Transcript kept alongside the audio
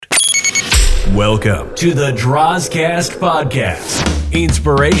Welcome to the Drozcast Podcast.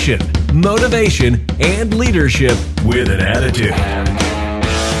 Inspiration, motivation, and leadership with an attitude.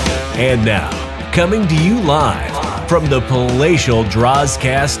 And now, coming to you live from the palatial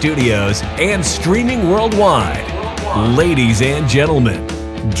Drozcast Studios and streaming worldwide, ladies and gentlemen,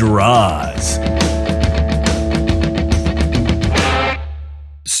 Droz.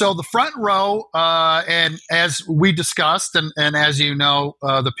 So the front row, and as we discussed, and as you know,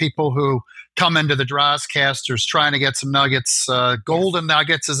 the people who come into the Drozcasters trying to get some nuggets, golden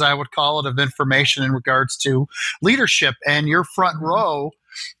nuggets, as I would call it, of information in regards to leadership. And your front row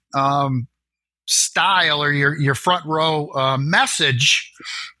style, or your front row message,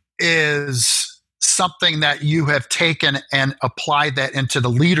 is something that you have taken and applied that into the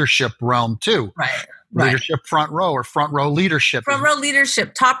leadership realm too. Right. Leadership front row, or front row leadership. Front row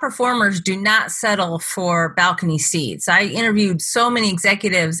leadership. Top performers do not settle for balcony seats. I interviewed so many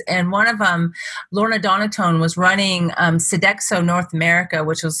executives, and one of them, Lorna Donatone, was running Sodexo North America,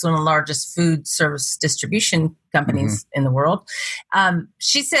 which was one of the largest food service distribution companies in the world.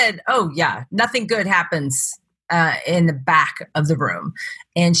 She said, "Oh yeah, nothing good happens in the back of the room."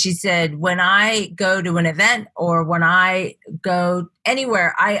 And she said, when I go to an event or when I go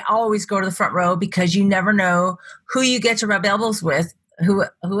anywhere, I always go to the front row, because you never know who you get to rub elbows with, who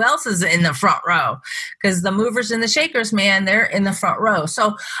else is in the front row, because the movers and the shakers, man, they're in the front row.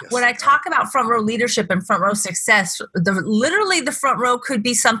 So when I talk about front row leadership and front row success, literally the front row could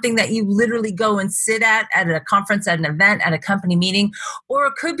be something that you literally go and sit at a conference, at an event, at a company meeting, or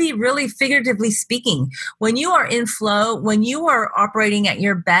it could be really figuratively speaking. When you are in flow, when you are operating at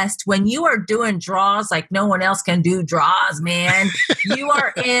your best, when you are doing draws like no one else can do draws, man, you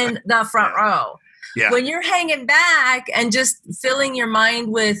are in the front row. Yeah. When you're hanging back and just filling your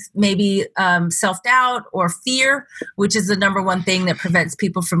mind with maybe self-doubt or fear, which is the number one thing that prevents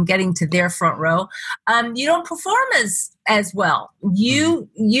people from getting to their front row, you don't perform as well. You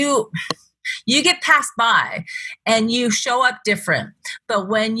get passed by and you show up different. But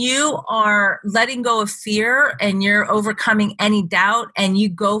when you are letting go of fear and you're overcoming any doubt and you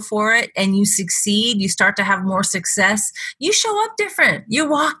go for it and you succeed, you start to have more success, you show up different, you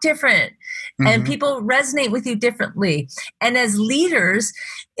walk different, and people resonate with you differently. And as leaders,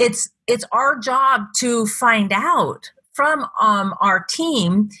 it's our job to find out from our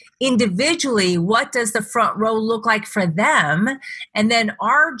team individually, what does the front row look like for them? And then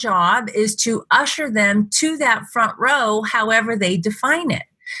our job is to usher them to that front row, however they define it.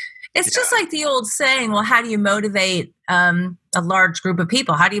 It's just like the old saying, well, how do you motivate a large group of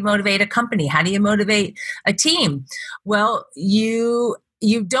people? How do you motivate a company? How do you motivate a team? Well, you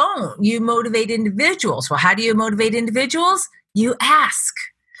don't. You motivate individuals. Well, how do you motivate individuals? You ask.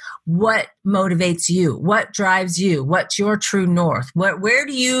 What motivates you? What drives you? What's your true north? Where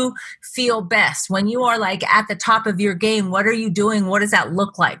do you feel best? When you are like at the top of your game, what are you doing? What does that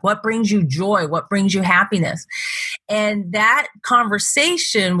look like? What brings you joy? What brings you happiness? And that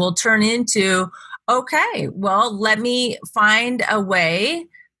conversation will turn into, okay, well, let me find a way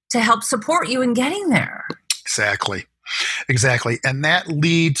to help support you in getting there. Exactly. And that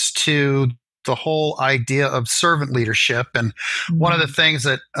leads to the whole idea of servant leadership. And one of the things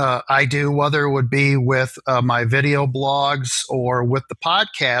that I do, whether it would be with my video blogs or with the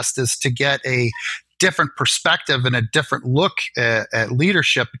podcast, is to get a different perspective and a different look at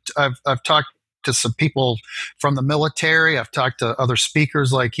leadership. I've talked to some people from the military. I've talked to other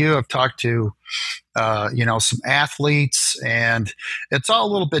speakers like you. I've talked to, some athletes, and it's all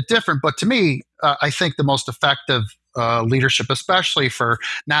a little bit different. But to me, I think the most effective leadership, especially for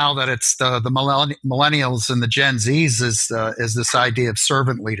now that it's the millennials and the Gen Zs, is this idea of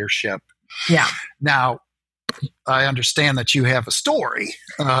servant leadership. Yeah. Now, I understand that you have a story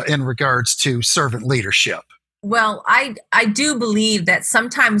in regards to servant leadership. Well, I do believe that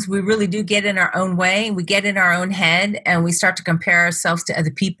sometimes we really do get in our own way. We get in our own head and we start to compare ourselves to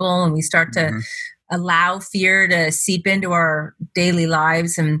other people, and we start to allow fear to seep into our daily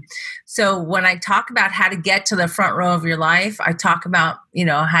lives. And so when I talk about how to get to the front row of your life, I talk about,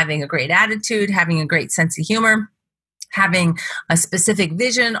 having a great attitude, having a great sense of humor, having a specific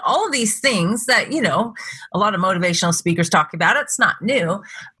vision, all of these things that, a lot of motivational speakers talk about. It's not new.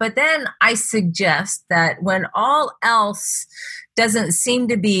 But then I suggest that when all else doesn't seem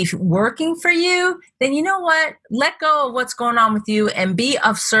to be working for you, then you know what? Let go of what's going on with you and be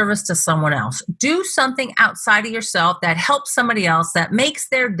of service to someone else. Do something outside of yourself that helps somebody else, that makes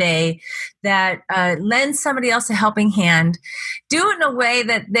their day, that lends somebody else a helping hand. Do it in a way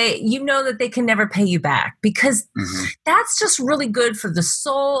that that they can never pay you back, because that's just really good for the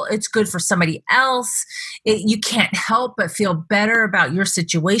soul. It's good for somebody else. You can't help but feel better about your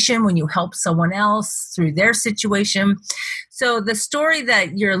situation when you help someone else through their situation. So the story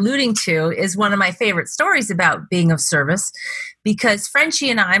that you're alluding to is one of my favorite stories about being of service, because Frenchie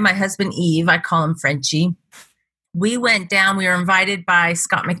and I, my husband Eve, I call him Frenchie, we went down, we were invited by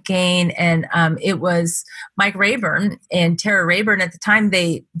Scott McCain, and it was Mike Rayburn and Tara Rayburn at the time.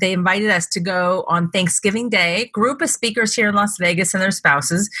 They invited us to go on Thanksgiving Day, group of speakers here in Las Vegas and their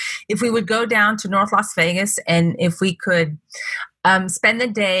spouses, if we would go down to North Las Vegas and if we could spend the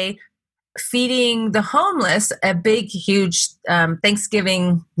day feeding the homeless a big, huge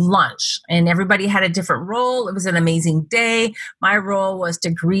Thanksgiving lunch. And everybody had a different role. It was an amazing day. My role was to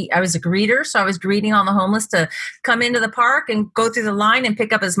greet. I was a greeter, so I was greeting all the homeless to come into the park and go through the line and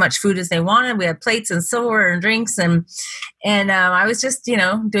pick up as much food as they wanted. We had plates and silverware and drinks, and I was just,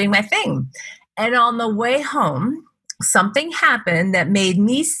 doing my thing. And on the way home, something happened that made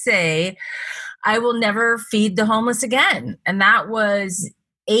me say, I will never feed the homeless again. And that was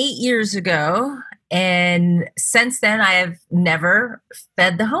 8 years ago. And since then, I have never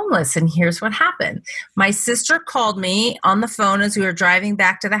fed the homeless. And here's what happened. My sister called me on the phone as we were driving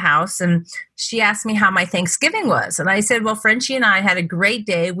back to the house, and she asked me how my Thanksgiving was. And I said, well, Frenchie and I had a great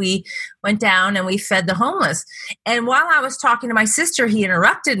day. We went down and we fed the homeless. And while I was talking to my sister, he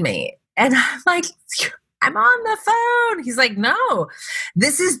interrupted me. And I'm like, I'm on the phone. He's like, no,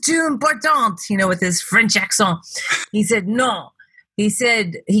 this is too important, with his French accent. He said, no. He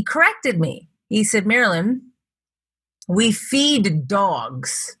said, he corrected me. He said, Marilyn, we feed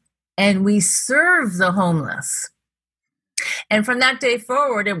dogs and we serve the homeless. And from that day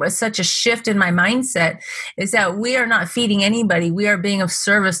forward, it was such a shift in my mindset, is that we are not feeding anybody. We are being of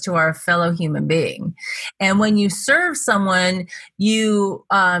service to our fellow human being. And when you serve someone,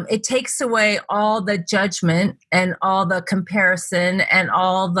 it takes away all the judgment and all the comparison and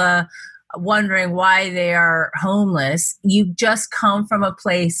all the wondering why they are homeless. You just come from a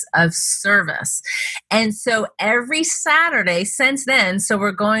place of service. And so every Saturday since then, so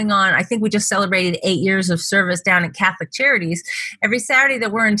we're going on, I think we just celebrated 8 years of service down at Catholic Charities. Every Saturday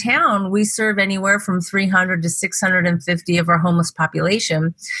that we're in town, we serve anywhere from 300 to 650 of our homeless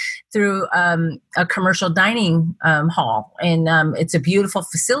population through a commercial dining hall. And it's a beautiful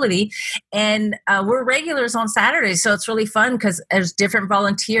facility. And we're regulars on Saturdays. So it's really fun because there's different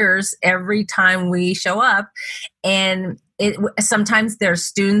volunteers every time we show up. And sometimes there's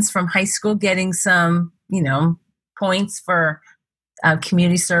students from high school getting some, points for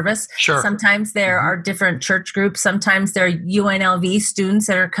community service. Sure. Sometimes there are different church groups. Sometimes there are UNLV students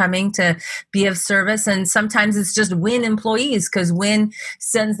that are coming to be of service. And sometimes it's just WIN employees, because WIN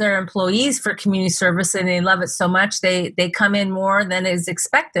sends their employees for community service and they love it so much they come in more than is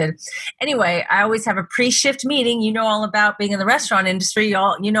expected. Anyway, I always have a pre-shift meeting. You know all about being in the restaurant industry.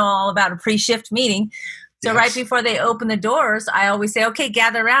 You know all about a pre-shift meeting. So right before they open the doors, I always say, okay,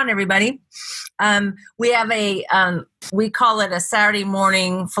 gather around, everybody. We have we call it a Saturday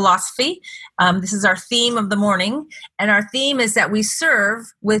morning philosophy. This is our theme of the morning. And our theme is that we serve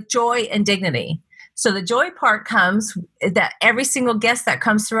with joy and dignity. So the joy part comes that every single guest that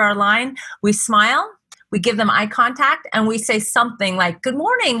comes through our line, we smile, we give them eye contact, and we say something like, good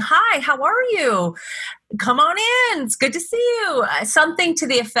morning, hi, how are you? Come on in, it's good to see you. Something to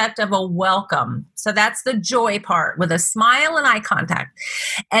the effect of a welcome. So that's the joy part, with a smile and eye contact.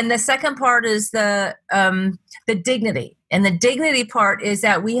 And the second part is the dignity. And the dignity part is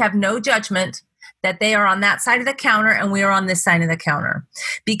that we have no judgment, that they are on that side of the counter and we are on this side of the counter.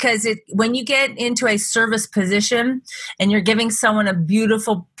 Because when you get into a service position and you're giving someone a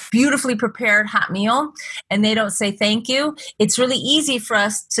beautifully prepared hot meal and they don't say thank you, it's really easy for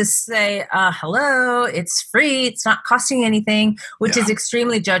us to say, hello, it's free, it's not costing anything, which is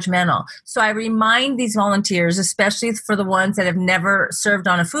extremely judgmental. So I remind these volunteers, especially for the ones that have never served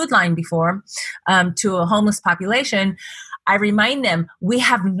on a food line before, to a homeless population, I remind them, we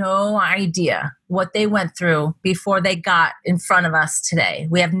have no idea what they went through before they got in front of us today.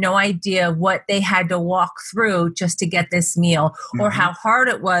 We have no idea what they had to walk through just to get this meal, or how hard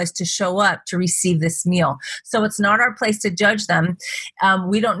it was to show up to receive this meal. So it's not our place to judge them.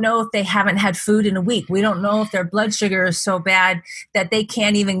 We don't know if they haven't had food in a week. We don't know if their blood sugar is so bad that they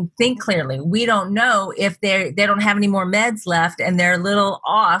can't even think clearly. We don't know if they don't have any more meds left and they're a little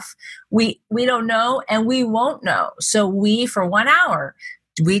off. We don't know, and we won't know. So we, for 1 hour,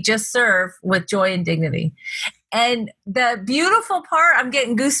 we just serve with joy and dignity. And the beautiful part, I'm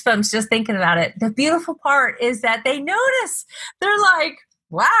getting goosebumps just thinking about it. The beautiful part is that they notice. They're like,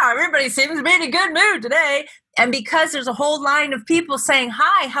 wow, everybody seems to be in a good mood today. And because there's a whole line of people saying,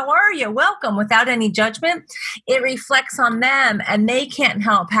 hi, how are you? Welcome, without any judgment, it reflects on them, and they can't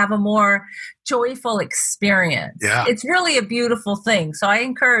help have a more joyful experience. Yeah. It's really a beautiful thing. So I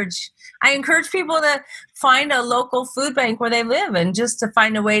encourage people to find a local food bank where they live and just to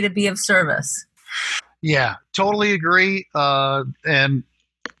find a way to be of service. Yeah, totally agree. And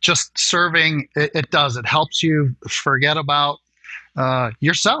just serving, it does. It helps you forget about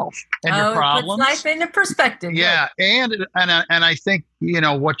yourself and your problems. It puts life into perspective. Yeah, and I think,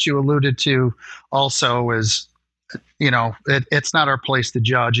 what you alluded to also is, it's not our place to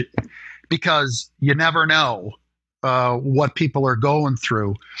judge, because you never know what people are going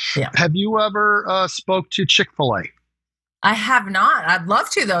through. Yeah. Have you ever spoke to Chick-fil-A? I have not. I'd love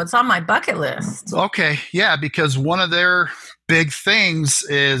to, though. It's on my bucket list. Okay, yeah, because one of their big things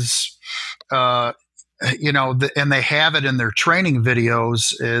is, and they have it in their training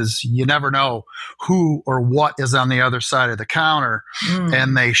videos, is you never know who or what is on the other side of the counter.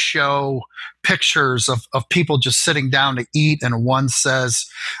 And they show pictures of people just sitting down to eat, and one says,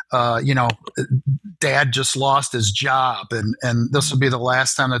 dad just lost his job, and this will be the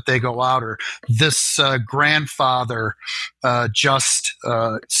last time that they go out, or this grandfather just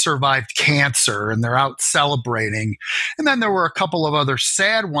survived cancer and they're out celebrating. And then there were a couple of other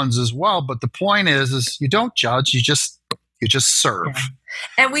sad ones as well, but the point is you don't judge, you just serve. Yeah.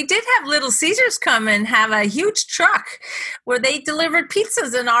 And we did have Little Caesars come and have a huge truck where they delivered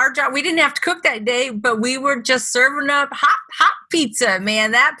pizzas in our job. We didn't have to cook that day, but we were just serving up hot pizza.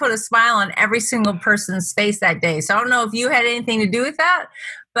 Man, that put a smile on every single person's face that day. So I don't know if you had anything to do with that,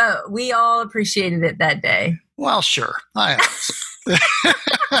 but we all appreciated it that day. Well, sure.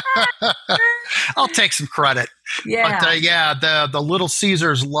 I'll take some credit. Yeah. But the Little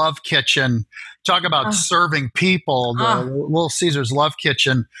Caesars Love Kitchen, talk about serving people. The Little Caesars Love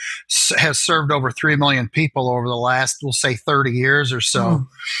Kitchen has served over 3 million people over the last, we'll say, 30 years or so.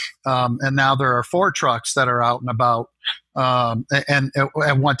 And now there are 4 trucks that are out and about. And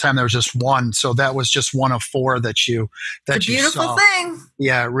at one time there was just one. So that was just one of 4 that you saw. It's a beautiful thing.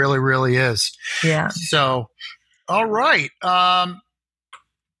 Yeah, it really, really is. Yeah. So, all right.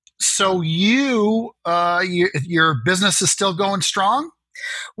 So your business is still going strong?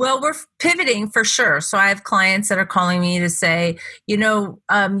 Well, we're pivoting for sure. So I have clients that are calling me to say, you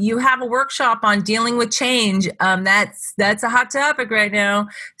have a workshop on dealing with change. That's a hot topic right now.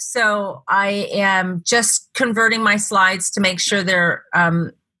 So I am just converting my slides to make sure they're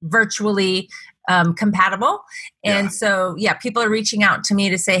virtually compatible. And so, people are reaching out to me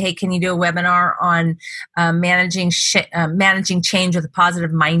to say, hey, can you do a webinar on managing change with a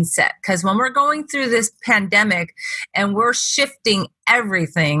positive mindset? Because when we're going through this pandemic and we're shifting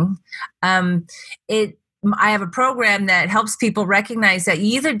everything, I have a program that helps people recognize that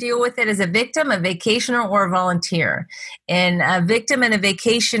you either deal with it as a victim, a vacationer, or a volunteer. And a victim and a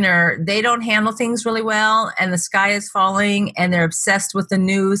vacationer, they don't handle things really well, and the sky is falling, and they're obsessed with the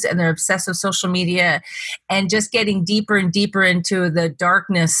news, and they're obsessed with social media, and just getting deeper and deeper into the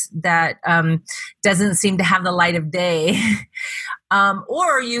darkness that doesn't seem to have the light of day.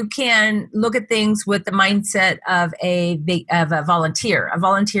 Or you can look at things with the mindset of a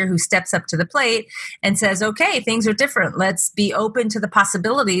volunteer who steps up to the plate and says, okay, things are different. Let's be open to the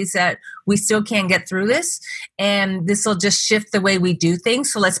possibilities that we still can get through this. And this will just shift the way we do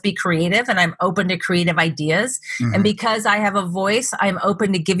things. So let's be creative. And I'm open to creative ideas. Mm-hmm. And because I have a voice, I'm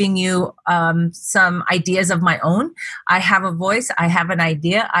open to giving you some ideas of my own. I have a voice. I have an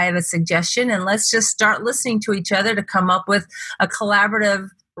idea. I have a suggestion. And let's just start listening to each other to come up with a collaborative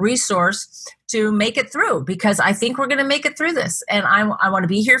resource to make it through, because I think we're going to make it through this. And I want to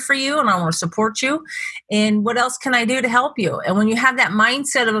be here for you, and I want to support you. And what else can I do to help you? And when you have that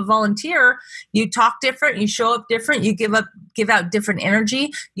mindset of a volunteer, you talk different, you show up different, you give out different energy,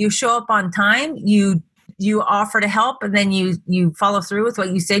 you show up on time, you offer to help, and then you follow through with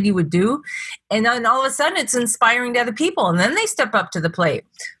what you said you would do. And then all of a sudden it's inspiring to other people, and then they step up to the plate.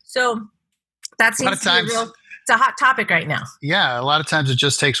 So that seems to be real. a hot topic right now. Yeah, a lot of times it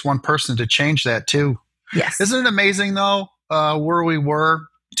just takes one person to change that too. Yes. Isn't it amazing though, where we were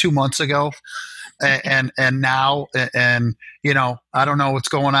 2 months ago and now, and I don't know what's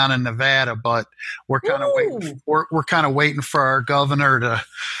going on in Nevada, but we're kind of waiting. We're kind of waiting for our governor to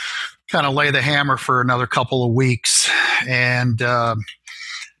kind of lay the hammer for another couple of weeks, and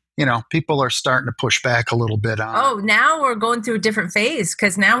people are starting to push back a little bit on. Oh, now we're going through a different phase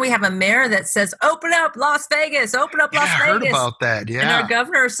because now we have a mayor that says, "Open up Las Vegas, open up Las Vegas." I heard about that. Yeah, and our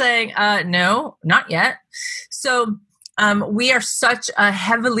governor is saying, "No, not yet." So we are such a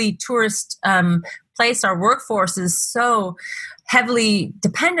heavily tourist place. Our workforce is so heavily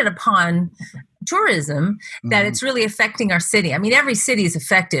dependent upon tourism that it's really affecting our city. I mean, every city is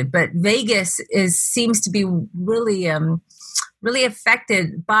affected, but Vegas seems to be really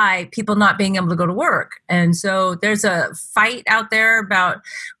affected by people not being able to go to work. And so there's a fight out there about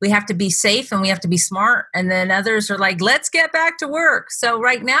we have to be safe and we have to be smart. And then others are like, let's get back to work. So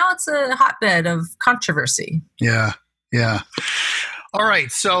right now it's a hotbed of controversy. Yeah. Yeah. All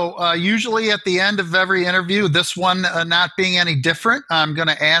right. So usually at the end of every interview, this one not being any different, I'm going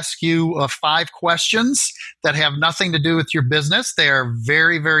to ask you 5 questions that have nothing to do with your business. They are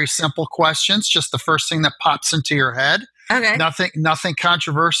very, very simple questions. Just the first thing that pops into your head. Okay. Nothing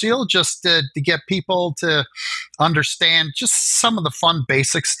controversial, just to get people to understand just some of the fun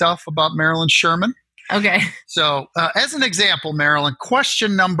basic stuff about Marilyn Sherman. Okay. So as an example, Marilyn,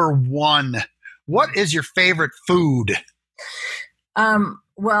 question number 1, what is your favorite food?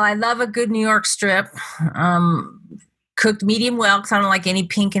 Well, I love a good New York strip, cooked medium well because I don't like any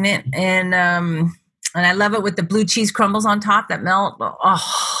pink in it. And I love it with the blue cheese crumbles on top that melt.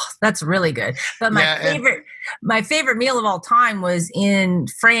 Oh, that's really good. But my favorite meal of all time was in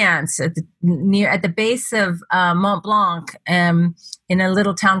France at the base of Mont Blanc, in a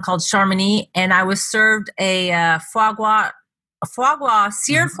little town called Sherman, and I was served a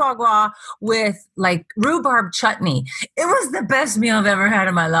seared foie gras with like rhubarb chutney. It was the best meal I've ever had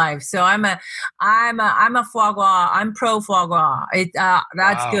in my life. So I'm a foie gras. I'm pro foie gras.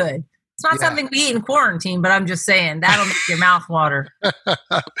 That's good. It's not something we eat in quarantine, but I'm just saying that'll make your mouth water.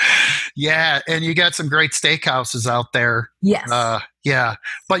 Yeah, and you got some great steakhouses out there. Yes. Yeah,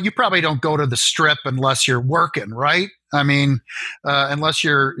 but you probably don't go to the strip unless you're working, right? I mean, unless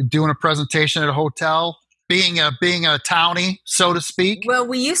you're doing a presentation at a hotel. Being a townie, so to speak. Well,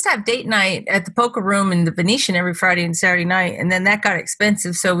 we used to have date night at the Poker Room in the Venetian every Friday and Saturday night, and then that got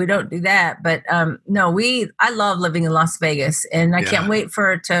expensive, so we don't do that. But no, I love living in Las Vegas, and I can't wait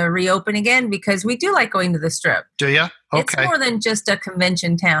for it to reopen again because we do like going to the Strip. Do you? Okay. It's more than just a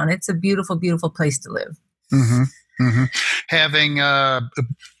convention town. It's a beautiful, beautiful place to live. Mm-hmm. Mm-hmm.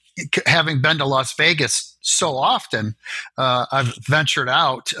 Having been to Las Vegas so often, I've ventured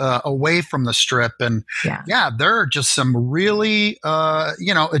out away from the Strip, and there are just some really,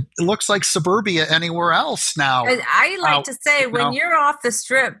 it looks like suburbia anywhere else now. I like to say when you're off the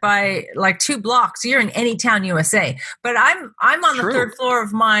Strip by like 2 blocks, you're in any town USA. But I'm on the 3rd floor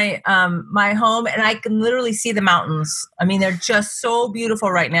of my my home, and I can literally see the mountains. I mean, they're just so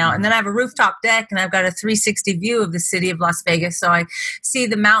beautiful right now. And then I have a rooftop deck, and I've got a 360 view of the city of Las Vegas, so I see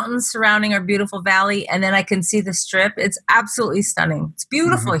the mountains surrounding our beautiful valley, and then I can see the Strip. It's absolutely stunning. It's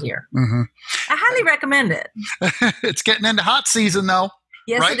beautiful here. Mm-hmm. I highly recommend it. It's getting into hot season, though.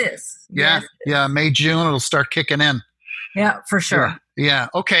 Yes, right? It is. Yeah, yes, May, June, it'll start kicking in. Yeah, for sure. Yeah.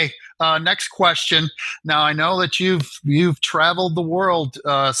 Okay. Next question. Now, I know that you've traveled the world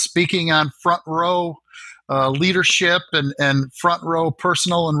speaking on front row leadership and front row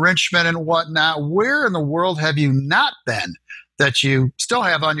personal enrichment and whatnot. Where in the world have you not been that you still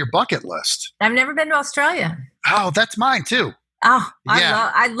have on your bucket list? I've never been to Australia. Oh, that's mine too. Oh,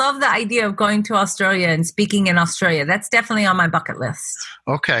 I love the idea of going to Australia and speaking in Australia. That's definitely on my bucket list.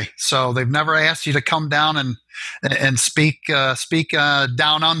 Okay, so they've never asked you to come down and speak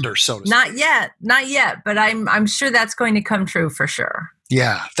down under, so to speak. Not yet, but I'm sure that's going to come true for sure.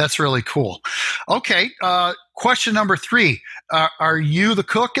 Yeah, that's really cool. Okay, question number 3. Are you the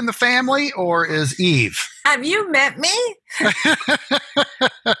cook in the family, or is Eve? Have you met me?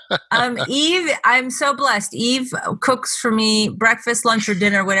 Eve, I'm so blessed. Eve cooks for me breakfast, lunch, or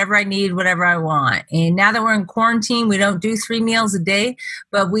dinner, whatever I need, whatever I want. And now that we're in quarantine, we don't do 3 meals a day,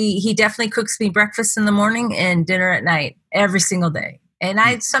 but he definitely cooks me breakfast in the morning and dinner at night every single day. And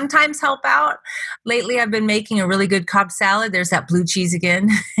I sometimes help out. Lately, I've been making a really good Cobb salad. There's that blue cheese again.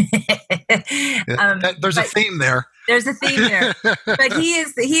 There's a theme there. There's a theme there. But he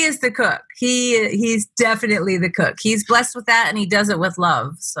is the cook. He's definitely the cook. He's blessed with that, and he does it with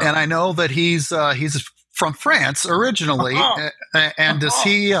love. So. And I know that he's from France originally. And does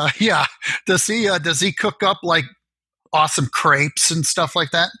he? Does he cook up like awesome crepes and stuff like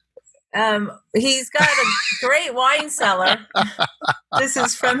that? He's got a great wine cellar. This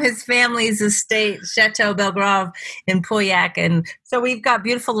is from his family's estate, Chateau Belgrave in Pauillac. And so we've got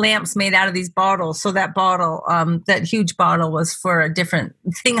beautiful lamps made out of these bottles. So that bottle, that huge bottle, was for a different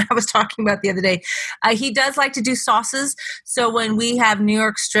thing I was talking about the other day. He does like to do sauces. So when we have New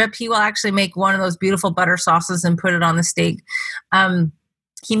York strip, he will actually make one of those beautiful butter sauces and put it on the steak.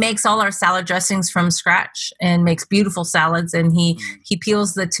 He makes all our salad dressings from scratch and makes beautiful salads. And he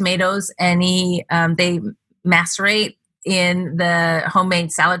peels the tomatoes and they macerate in the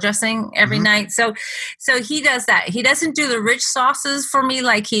homemade salad dressing every night. So he does that. He doesn't do the rich sauces for me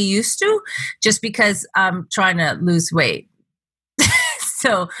like he used to, just because I'm trying to lose weight.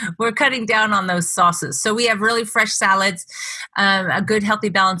 So we're cutting down on those sauces. So we have really fresh salads, a good healthy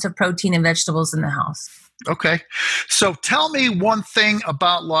balance of protein and vegetables in the house. Okay. So tell me one thing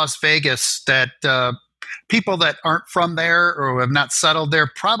about Las Vegas that people that aren't from there or have not settled there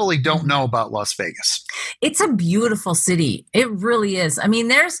probably don't know about Las Vegas. It's a beautiful city. It really is. I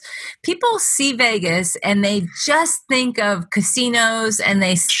mean, people see Vegas and they just think of casinos and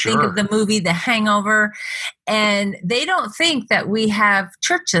they think of the movie The Hangover, and they don't think that we have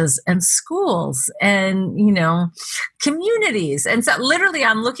churches and schools and, communities. And so literally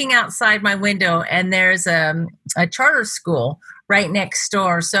I'm looking outside my window and there's a charter school right next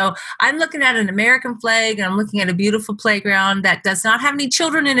door. So I'm looking at an American flag and I'm looking at a beautiful playground that does not have any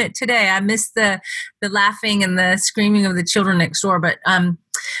children in it today. I miss the laughing and the screaming of the children next door. But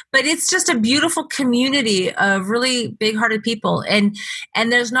it's just a beautiful community of really big-hearted people. And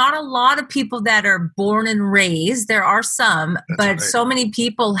there's not a lot of people that are born and raised. There are some, so many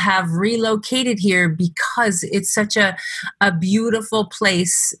people have relocated here because it's such a beautiful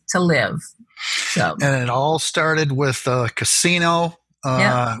place to live. So. And it all started with a casino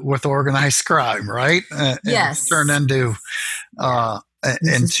with organized crime, right? Yes. It turned into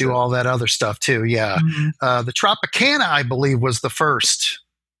all that other stuff too. Yeah. Mm-hmm. The Tropicana, I believe, was the first.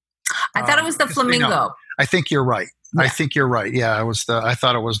 I thought it was the Flamingo. I think you're right. Yeah. I think you're right. Yeah, I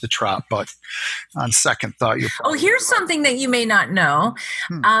thought it was the Trop, but on second thought, you're probably here's right. Something that you may not know.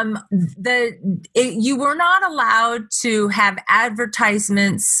 You were not allowed to have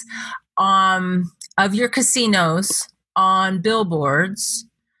advertisements of your casinos on billboards.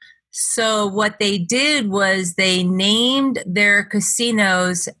 So what they did was they named their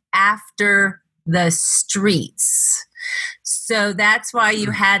casinos after the streets. So that's why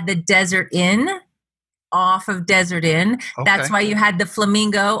you had the Desert Inn off of Desert Inn. Okay. That's why you had the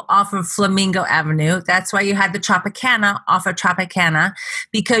Flamingo off of Flamingo Avenue. That's why you had the Tropicana off of Tropicana,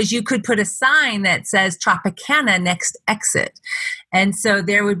 because you could put a sign that says Tropicana next exit. And so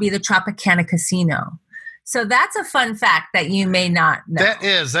there would be the Tropicana Casino. So that's a fun fact that you may not know.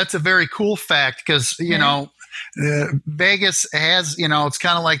 That's a very cool fact because, Vegas has, it's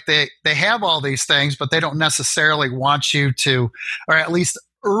kind of like they have all these things, but they don't necessarily want you to, or at least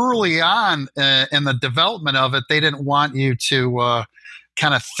early on in the development of it, they didn't want you to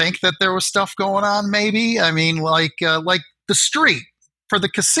kind of think that there was stuff going on. Maybe, I mean, like the street for the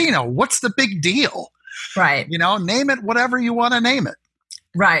casino. What's the big deal? Right. Name it whatever you want to name it.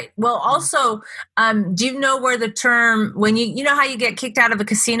 Right. Well, also, do you know where the term, when you know how you get kicked out of a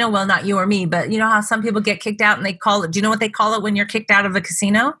casino? Well, not you or me, but you know how some people get kicked out and they call it, do you know what they call it when you're kicked out of a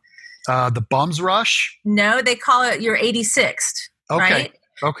casino? The bums rush? No, they call it your 86th. Okay. Right?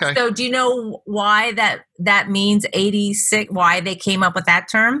 Okay. So do you know why that means 86, why they came up with that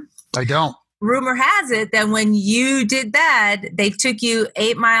term? I don't. Rumor has it that when you did that, they took you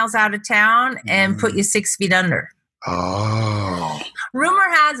 8 miles out of town and put you 6 feet under. Oh. Rumor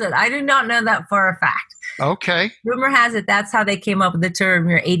has it. I do not know that for a fact. Okay. Rumor has it that's how they came up with the term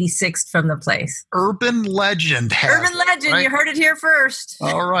you're 86th from the place. Urban legend. Urban legend. Right? You heard it here first.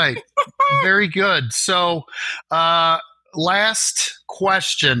 All right. Very good. So, last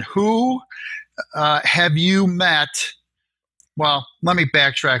question. Who have you met? Well, let me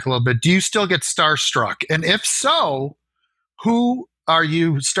backtrack a little bit. Do you still get starstruck? And if so, who are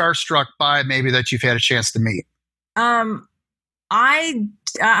you starstruck by maybe that you've had a chance to meet? I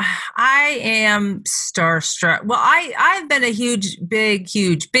am starstruck. Well, I've been a huge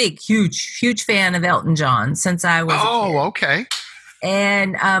fan of Elton John since I was a kid. Okay.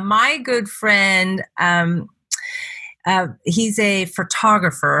 And my good friend, He's a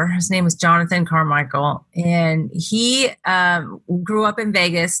photographer. His name is Jonathan Carmichael, and he grew up in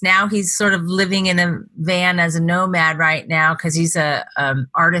Vegas. Now he's sort of living in a van as a nomad right now because he's a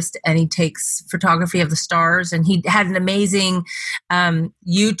artist and he takes photography of the stars. And he had an amazing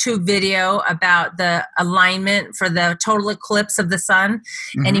YouTube video about the alignment for the total eclipse of the sun.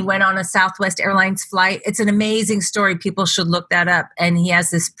 Mm-hmm. And he went on a Southwest Airlines flight. It's an amazing story. People should look that up. And he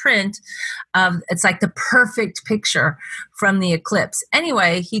has this print of, it's like the perfect picture from the eclipse.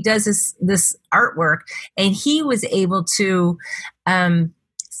 Anyway, he does this artwork, and he was able to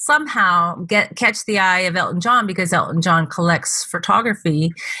somehow catch the eye of Elton John because Elton John collects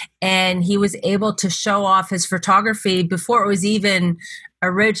photography, and he was able to show off his photography before it was even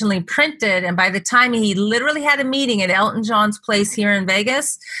originally printed. And by the time he literally had a meeting at Elton John's place here in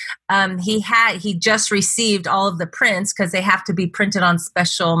Vegas, he just received all of the prints because they have to be printed on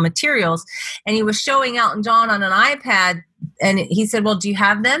special materials. And he was showing Elton John on an iPad, and he said, "Well, do you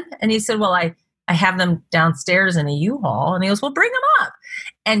have them?" And he said, "Well, I have them downstairs in a U-Haul." And he goes, "Well, bring them up."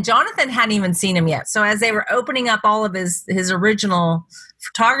 And Jonathan hadn't even seen him yet. So as they were opening up all of his original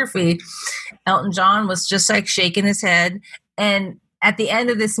photography, Elton John was just like shaking his head. And at the end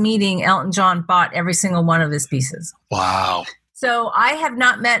of this meeting, Elton John bought every single one of his pieces. Wow. So I have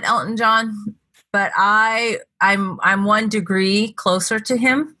not met Elton John, but I'm 1 degree closer to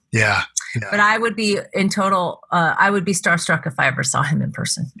him. Yeah. But I would be I would be starstruck if I ever saw him in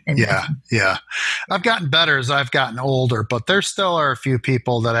person. Yeah. I've gotten better as I've gotten older, but there still are a few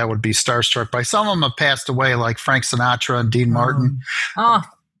people that I would be starstruck by. Some of them have passed away, like Frank Sinatra and Dean Martin. Oh.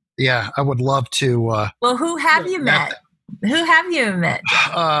 Yeah, I would love to. Well, who have you met? Who have you met?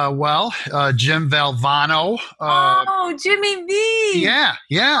 Jim Valvano. Jimmy V. Yeah.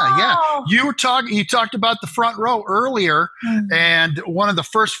 You talked about the front row earlier, and one of the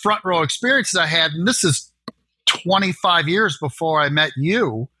first front row experiences I had, and this is 25 years before I met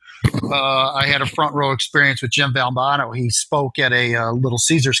you. I had a front row experience with Jim Valvano. He spoke at a Little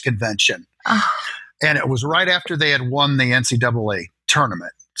Caesars convention, and it was right after they had won the NCAA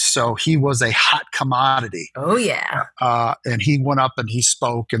tournament. So he was a hot commodity. Oh, yeah. And he went up and he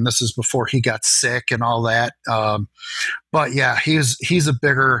spoke, and this is before he got sick and all that. But yeah, he's a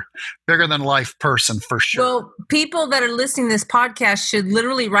bigger than life person for sure. Well, people that are listening to this podcast should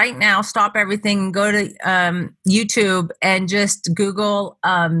literally right now stop everything and go to YouTube and just Google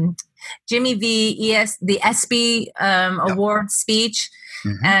Jimmy V, the ESPY award speech,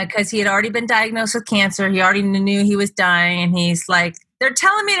 because he had already been diagnosed with cancer. He already knew he was dying, and he's like, "They're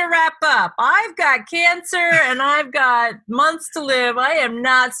telling me to wrap up. I've got cancer and I've got months to live. I am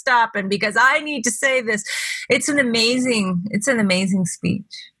not stopping because I need to say this." It's an amazing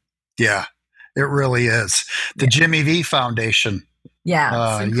speech. Yeah, it really is. The Jimmy V Foundation.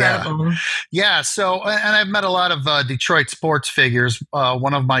 Yeah, it's incredible. Yeah. So, and I've met a lot of Detroit sports figures.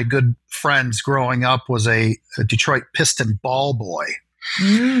 One of my good friends growing up was a Detroit Piston ball boy.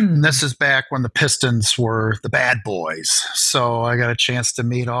 And this is back when the Pistons were the bad boys. So I got a chance to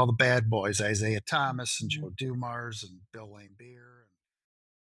meet all the bad boys, Isaiah Thomas and Joe Dumars and Bill Laimbeer.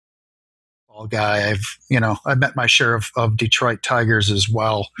 All guy. I've met my share of Detroit Tigers as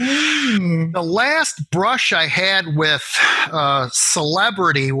well. The last brush I had with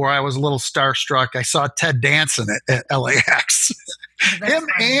celebrity where I was a little starstruck, I saw Ted Danson at LAX. Him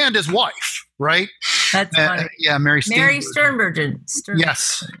funny. And his wife, right? That's funny. Yeah, Mary Sternbergen.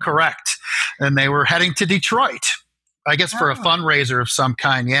 Yes, correct. And they were heading to Detroit, I guess, for a fundraiser of some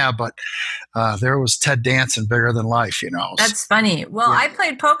kind. Yeah, but there was Ted Danson, bigger than life, That's funny. Well, yeah. I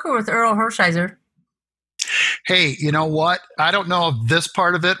played poker with Earl Hershiser. Hey, you know what? I don't know if this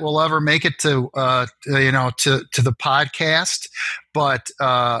part of it will ever make it to the podcast, but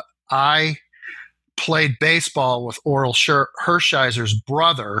I played baseball with Oral Hershiser's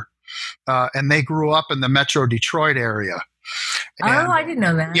brother, and they grew up in the Metro Detroit area. And, I didn't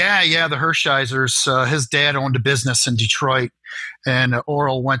know that. Yeah, the Hershisers, his dad owned a business in Detroit, and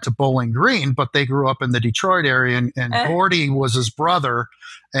Oral went to Bowling Green, but they grew up in the Detroit area, and Gordy was his brother,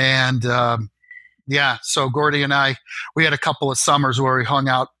 and so Gordy and I, we had a couple of summers where we hung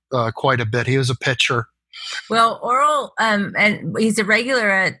out quite a bit. He was a pitcher. Well, Oral, and he's a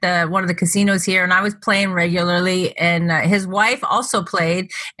regular at one of the casinos here, and I was playing regularly, and his wife also played,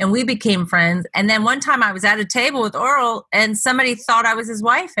 and we became friends. And then one time I was at a table with Oral, and somebody thought I was his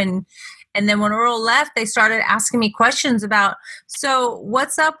wife, and then when Oral left, they started asking me questions about, so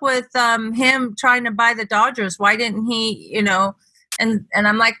what's up with him trying to buy the Dodgers? Why didn't he, And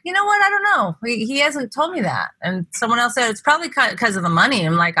I'm like, you know what? I don't know. He hasn't told me that. And someone else said, it's probably because of the money.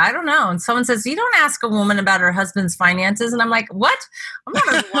 I'm like, I don't know. And someone says, you don't ask a woman about her husband's finances. And I'm like, what? I'm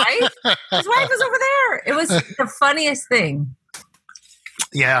not his wife. His wife is over there. It was the funniest thing.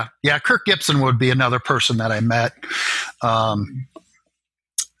 Yeah. Kirk Gibson would be another person that I met.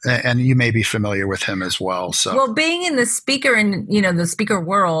 And you may be familiar with him as well. So, well, being in the speaker and the speaker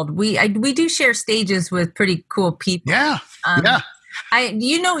world, we do share stages with pretty cool people. Yeah.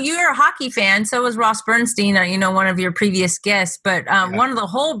 You're a hockey fan. So was Ross Bernstein. One of your previous guests. But one of the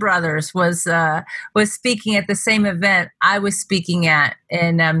Whole brothers was speaking at the same event I was speaking at,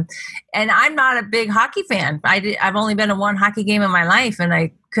 and I'm not a big hockey fan. I've only been to one hockey game in my life, and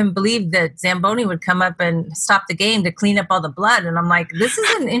I couldn't believe that Zamboni would come up and stop the game to clean up all the blood. And I'm like, this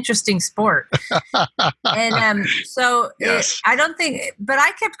is an interesting sport. And yes. I don't think, but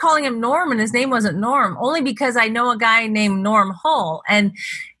I kept calling him Norm, and his name wasn't Norm, only because I know a guy named Norm Hull. And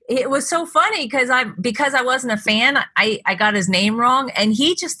it was so funny because I wasn't a fan, I got his name wrong, and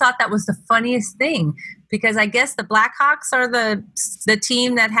he just thought that was the funniest thing, because I guess the Blackhawks are the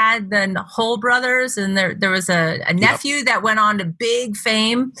team that had the Hull brothers, and there was a nephew that went on to big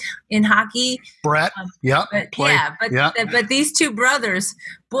fame in hockey. Brett, but these two brothers,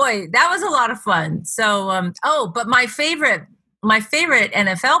 boy, that was a lot of fun. So, but my favorite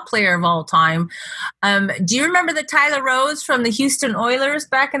NFL player of all time. Do you remember the Tyler Rose from the Houston Oilers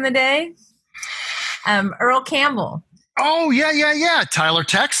back in the day? Earl Campbell. Oh, yeah. Tyler,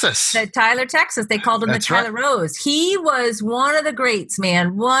 Texas. Tyler, Texas. They called him the Tyler Rose. He was one of the greats,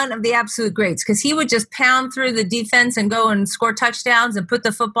 man. One of the absolute greats, because he would just pound through the defense and go and score touchdowns and put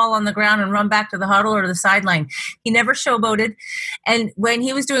the football on the ground and run back to the huddle or the sideline. He never showboated. And when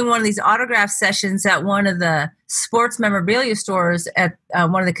he was doing one of these autograph sessions at one of the sports memorabilia stores at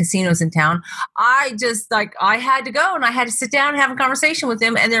one of the casinos in town, I had to go, and I had to sit down and have a conversation with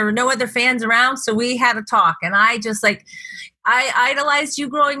him, and there were no other fans around, so we had a talk. And I idolized you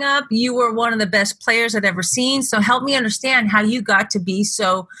growing up. You were one of the best players I'd ever seen, so help me understand how you got to be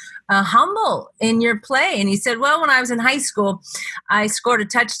so humble in your play. And he said, well, when I was in high school, I scored a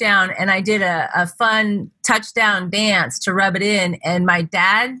touchdown, and I did a fun touchdown dance to rub it in, and my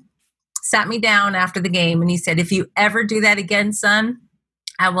dad sat me down after the game, and he said, if you ever do that again, son,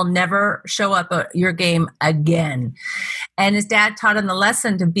 I will never show up at your game again. And his dad taught him the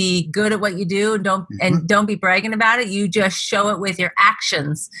lesson to be good at what you do, and don't be bragging about it. You just show it with your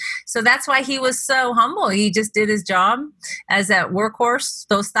actions. So that's why he was so humble. He just did his job as that workhorse,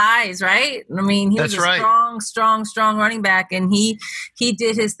 those thighs, right? I mean, he was a strong running back, and he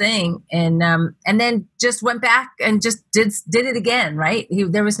did his thing, and then just went back and just did it again, right?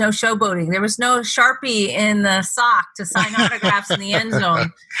 There was no showboating. There was no Sharpie in the sock to sign autographs in the end zone.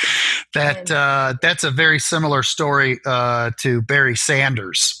 That's a very similar story to Barry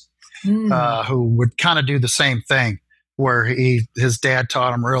Sanders, who would kind of do the same thing, where his dad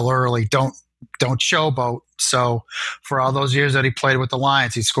taught him real early, don't showboat. So for all those years that he played with the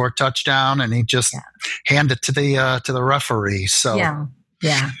Lions, he scored a touchdown, and he just handed it to the referee. So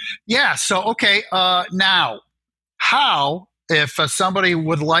yeah. So okay, now how, if somebody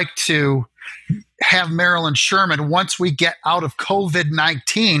would like to have Marilyn Sherman once we get out of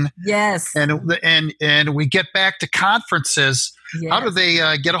COVID-19, yes, and we get back to conferences, how do they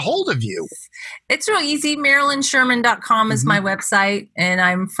get a hold of you? It's real easy. MarilynSherman.com is my website, and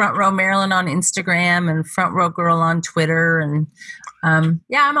I'm Front Row Marilyn on Instagram and Front Row Girl on Twitter, and I'm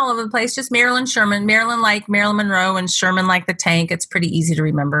all over the place. Just Marilyn Sherman, Marilyn like Marilyn Monroe, and Sherman like the tank. It's pretty easy to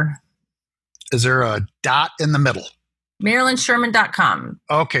remember. Is there a dot in the middle? MarilynSherman.com.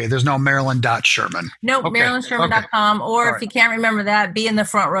 Okay, there's no Marilyn.Sherman. Nope, okay. MarilynSherman.com. Or if you can't remember that,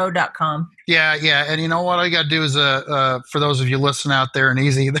 beinthefrontrow.com. Yeah. And you know what I got to do is, for those of you listening out there,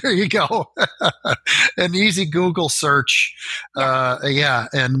 there you go. An easy Google search.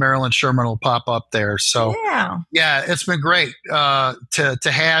 And Marilyn Sherman will pop up there. So, yeah, it's been great to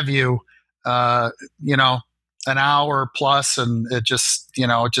have you, an hour plus, and it just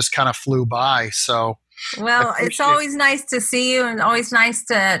kind of flew by. So, well, it's always nice to see you, and always nice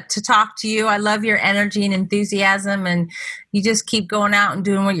to talk to you. I love your energy and enthusiasm, and you just keep going out and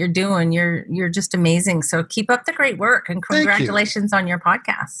doing what you're doing. You're just amazing. So keep up the great work, and congratulations on your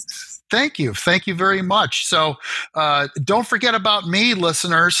podcast. Thank you. Thank you very much. So don't forget about me,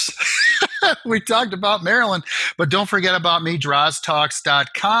 listeners. We talked about Marilyn, but don't forget about me,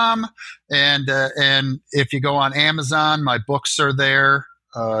 DrozTalks.com. And if you go on Amazon, my books are there.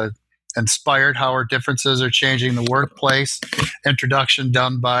 Inspired, How Our Differences Are Changing the Workplace. Introduction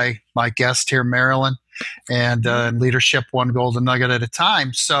done by my guest here, Marilyn. And Leadership, One Golden Nugget at a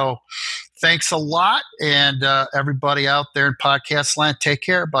Time. So Thanks a lot. And everybody out there in podcast land, take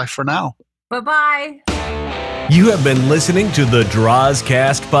care. Bye for now. Bye-bye. You have been listening to the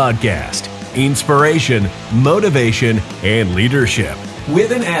Drawscast podcast. Inspiration, motivation, and leadership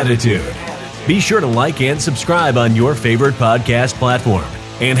with an attitude. Be sure to like and subscribe on your favorite podcast platform.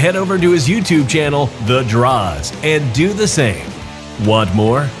 And head over to his YouTube channel, The Draws, and do the same. Want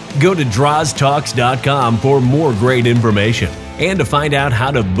more? Go to drawstalks.com for more great information and to find out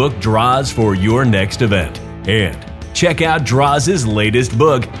how to book Draws for your next event. And check out Draws' latest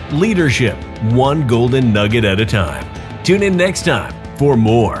book, Leadership, One Golden Nugget at a Time. Tune in next time for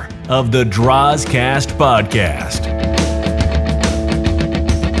more of the Drawscast podcast.